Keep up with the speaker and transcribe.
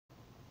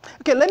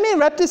Okay, let me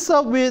wrap this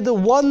up with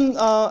one,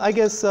 I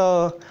guess,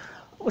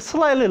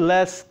 slightly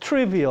less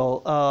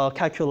trivial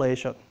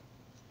calculation.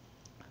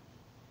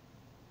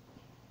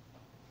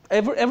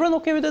 Everyone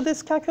okay with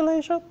this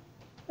calculation?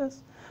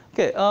 Yes.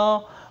 Okay.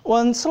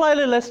 One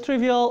slightly less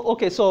trivial.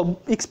 Okay, so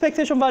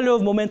expectation value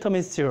of momentum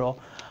is 0.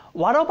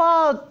 What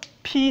about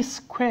p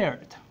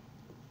squared?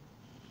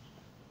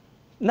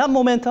 Not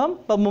momentum,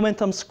 but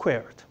momentum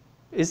squared.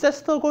 Is that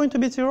still going to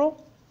be 0?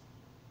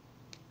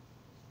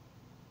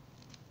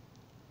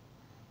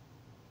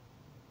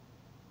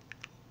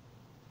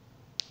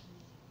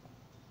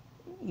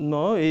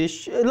 No,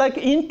 like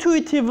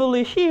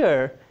intuitively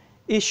here,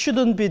 it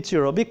shouldn't be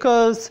 0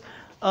 because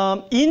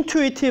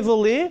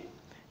intuitively,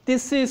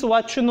 this is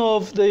what you know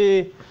of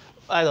the,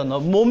 I don't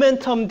know,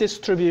 momentum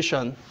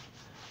distribution.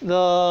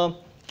 The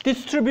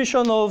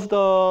distribution of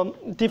the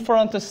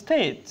different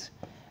states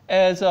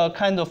as a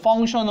kind of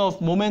function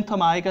of momentum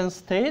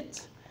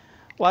eigenstates.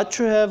 What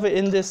you have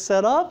in this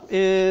setup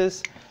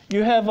is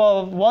you have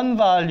one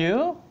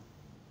value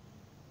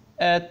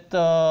at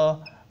the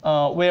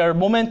where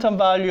momentum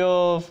value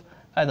of,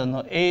 I don't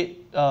know,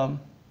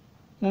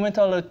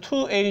 momentum value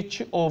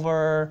 2h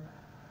over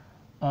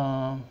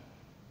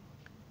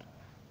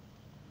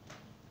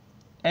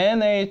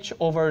nh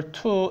over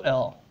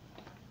 2l,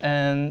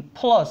 and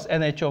plus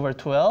nh over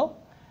 2l,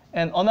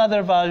 and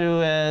another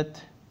value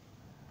at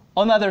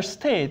another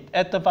state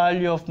at the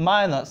value of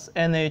minus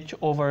nh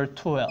over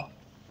 2l,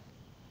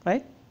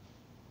 right?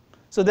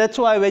 So that's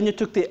why when you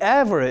took the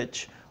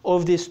average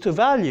of these two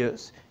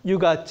values, you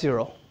got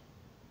 0.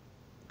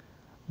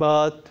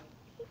 But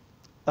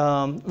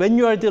when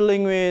you are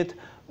dealing with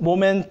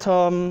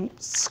momentum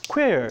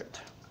squared,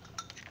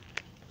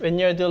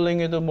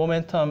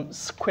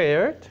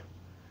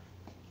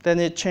 then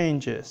it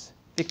changes.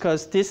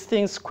 Because this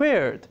thing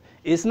squared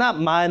is not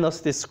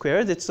minus this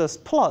squared, it's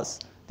just plus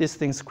this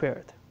thing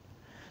squared.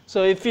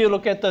 So if you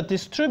look at the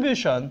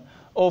distribution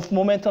of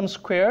momentum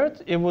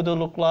squared, it would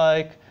look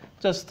like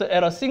just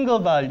at a single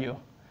value,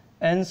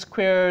 n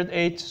squared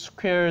h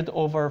squared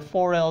over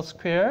 4l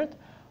squared,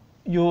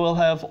 you will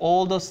have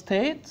all the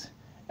states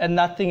and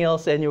nothing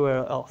else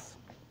anywhere else.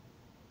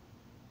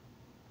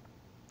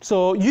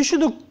 So you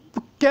should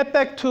get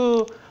back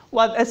to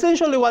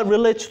essentially what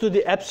relates to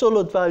the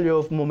absolute value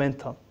of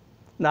momentum,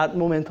 not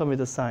momentum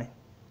with a sign.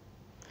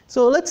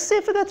 So let's see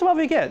if that's what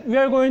we get. We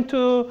are going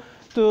to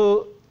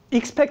do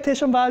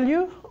expectation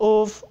value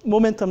of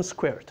momentum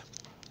squared.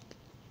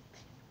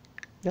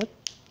 Yep.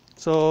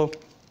 So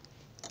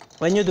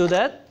when you do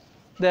that,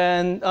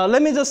 then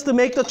let me just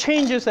make the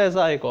changes as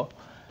I go.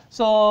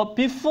 So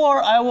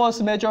before I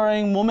was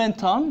measuring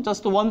momentum,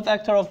 just one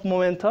factor of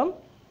momentum.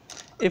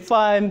 If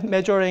I'm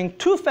measuring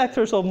two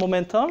factors of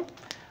momentum,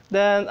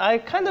 then I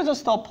kind of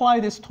just apply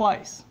this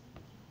twice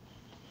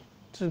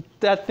to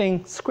that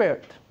thing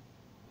squared.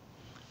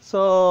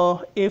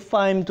 So if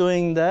I'm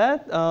doing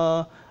that,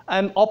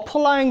 I'm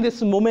applying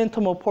this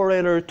momentum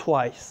operator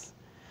twice.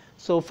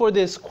 So for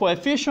this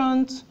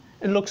coefficient,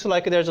 it looks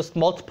like they're just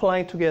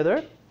multiplying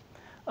together.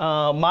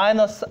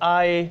 Minus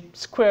I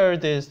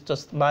squared is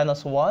just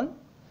minus 1.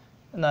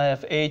 And I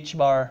have h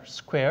bar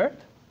squared.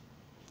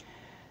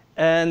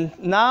 And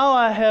now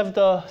I have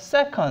the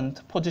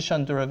second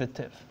position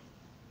derivative.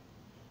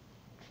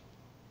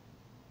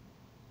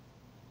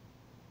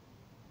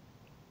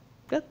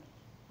 Good.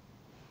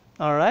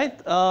 All right.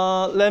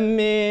 Let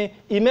me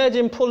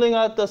imagine pulling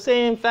out the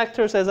same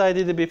factors as I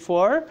did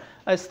before.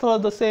 I still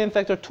have the same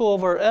factor 2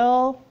 over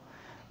L.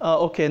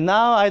 OK,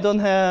 now I don't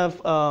have,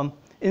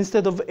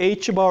 instead of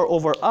h bar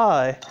over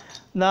I,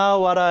 now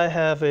what I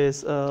have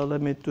is,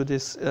 let me do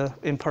this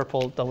in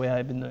purple the way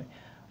I've been doing.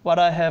 What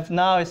I have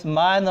now is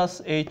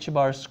minus h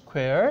bar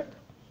squared.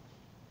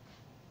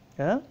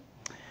 Yeah.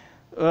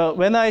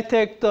 When I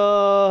take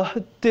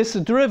this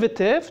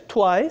derivative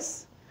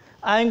twice,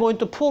 I'm going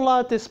to pull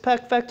out this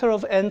factor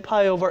of n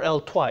pi over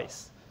L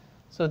twice.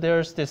 So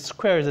there's this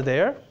squared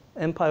there,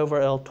 n pi over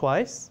L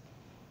twice.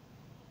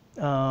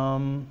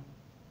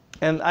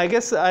 And I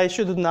guess I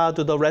should now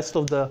do the rest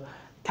of the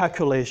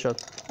calculation,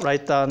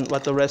 write down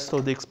what the rest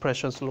of the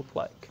expressions look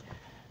like.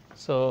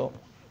 So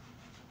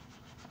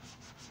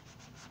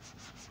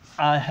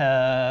I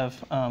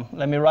have,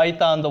 let me write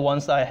down the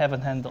ones I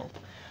haven't handled.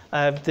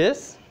 I have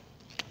this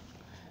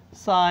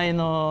sine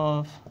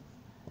of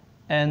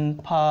n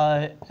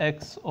pi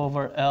x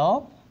over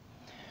L.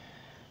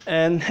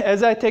 And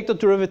as I take the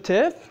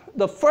derivative,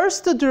 the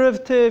first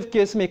derivative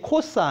gives me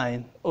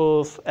cosine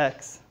of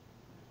x.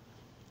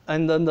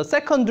 And then the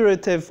second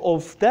derivative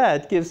of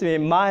that gives me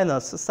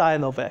minus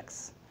sine of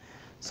x.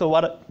 So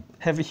what I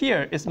have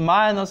here is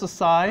minus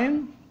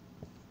sine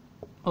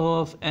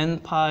of n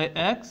pi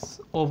x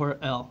over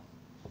L.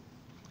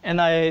 And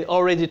I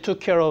already took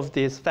care of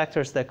these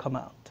factors that come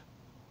out.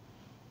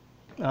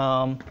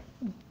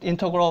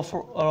 Integral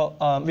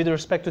with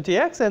respect to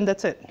dx, and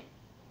that's it.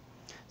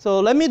 So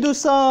let me do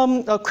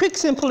some quick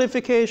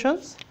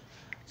simplifications.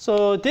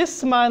 So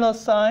this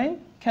minus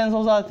sign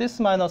cancels out this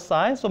minus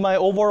sign. So my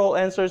overall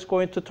answer is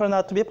going to turn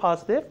out to be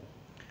positive,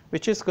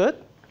 which is good.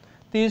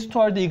 These two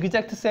are the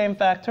exact same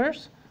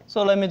factors.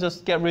 So let me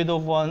just get rid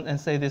of one and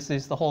say this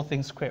is the whole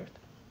thing squared.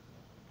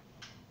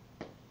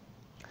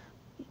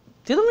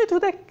 Didn't we do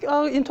that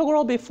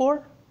integral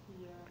before?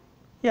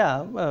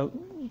 Yeah.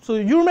 So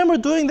you remember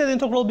doing that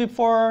integral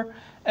before,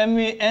 and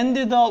we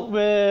ended up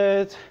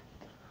with,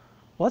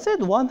 was it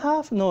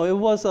 1/2? No, it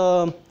was,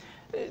 the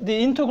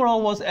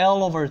integral was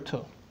L over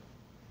 2.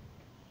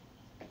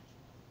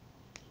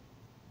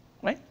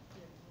 Right?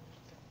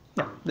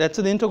 Yeah, that's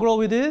the integral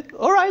we did.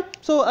 All right,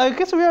 so I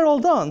guess we are all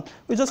done.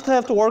 We just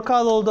have to work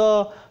out all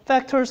the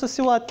factors to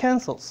see what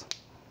cancels.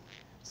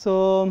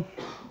 So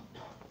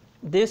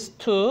this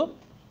 2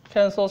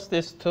 cancels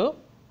this 2.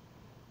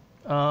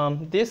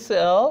 This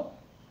L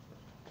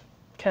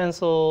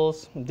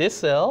cancels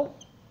this L.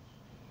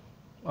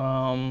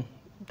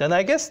 Then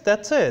I guess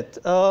that's it.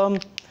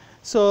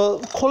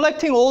 So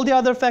collecting all the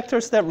other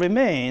factors that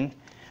remain,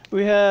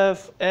 we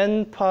have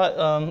n pi,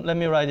 let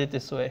me write it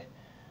this way.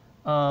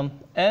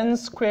 N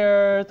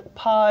squared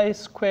pi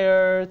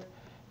squared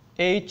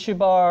h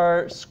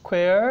bar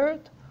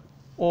squared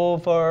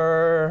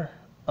over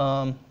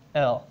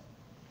L.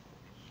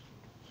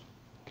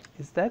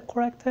 Is that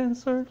correct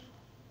answer?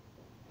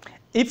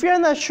 If you're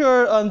not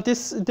sure on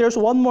this, there's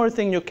one more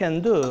thing you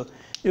can do.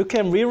 You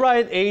can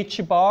rewrite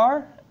h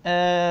bar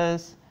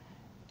as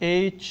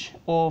h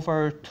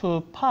over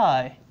 2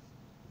 pi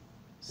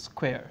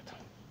squared.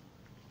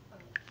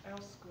 L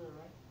squared,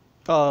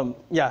 right?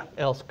 Yeah,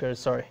 L squared,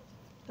 sorry.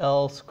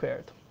 L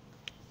squared.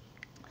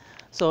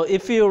 So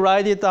if you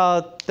write it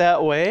out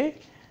that way,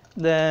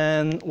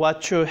 then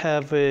what you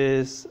have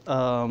is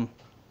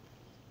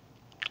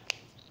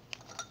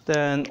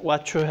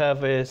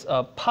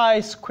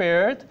pi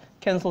squared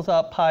cancels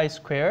out pi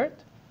squared.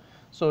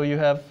 So you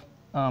have,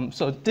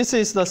 so this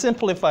is the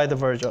simplified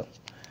version.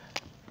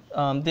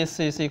 This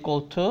is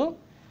equal to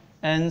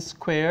n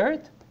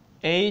squared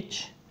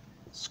h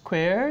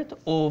squared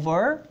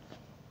over,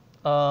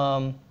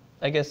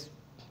 I guess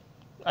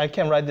I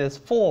can write this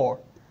 4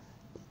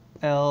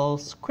 L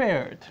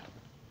squared.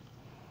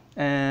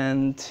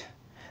 And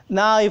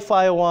now if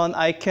I want,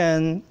 I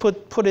can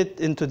put it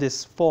into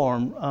this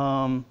form.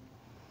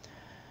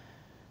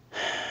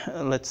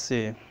 Let's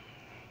see.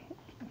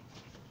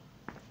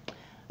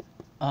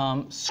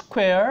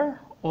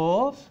 Square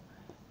of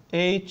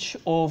h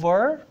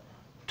over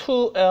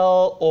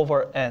 2L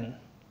over n.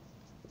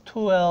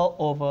 2L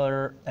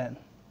over n.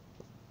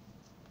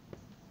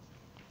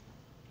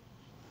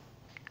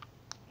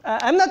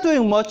 I'm not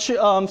doing much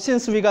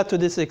since we got to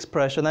this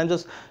expression. I'm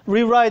just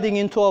rewriting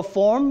into a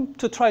form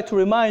to try to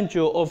remind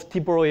you of de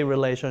Broglie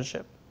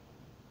relationship.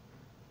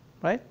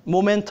 Right?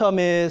 Momentum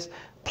is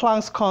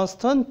Planck's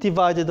constant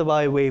divided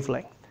by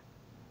wavelength.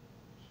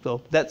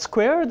 So that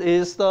squared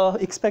is the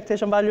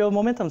expectation value of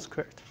momentum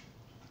squared.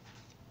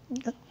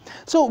 Okay.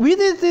 So we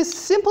did these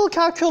simple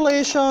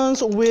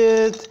calculations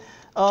with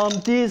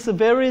these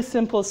very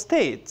simple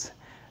states.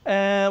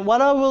 And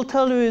what I will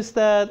tell you is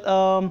that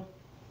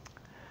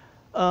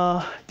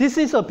this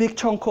is a big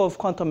chunk of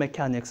quantum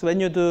mechanics. When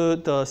you do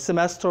the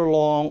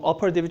semester-long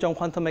upper division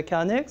quantum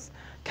mechanics,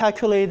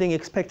 calculating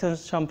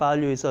expectation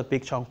value is a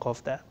big chunk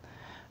of that.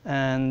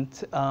 And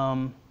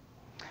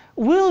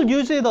we'll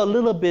use it a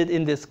little bit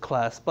in this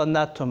class, but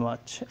not too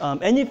much.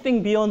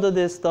 Anything beyond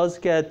this does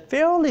get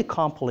fairly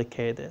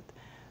complicated.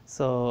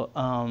 So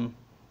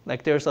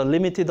like there's a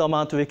limited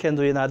amount we can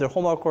do in either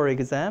homework or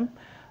exam.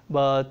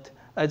 But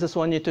I just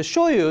wanted to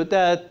show you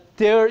that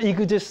there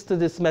exists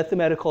this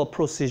mathematical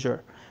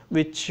procedure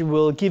which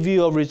will give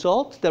you a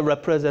result that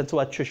represents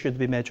what you should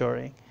be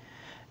measuring.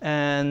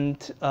 And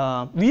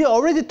we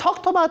already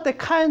talked about the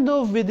kind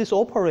of with this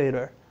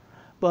operator.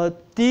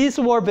 But these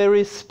were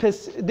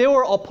they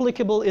were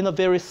applicable in a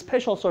very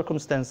special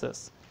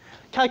circumstances.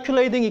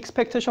 Calculating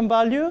expectation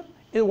value,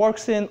 it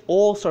works in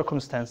all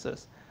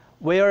circumstances.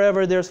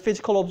 Wherever there's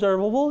physical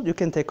observable, you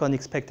can take an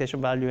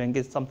expectation value and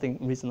get something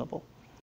reasonable.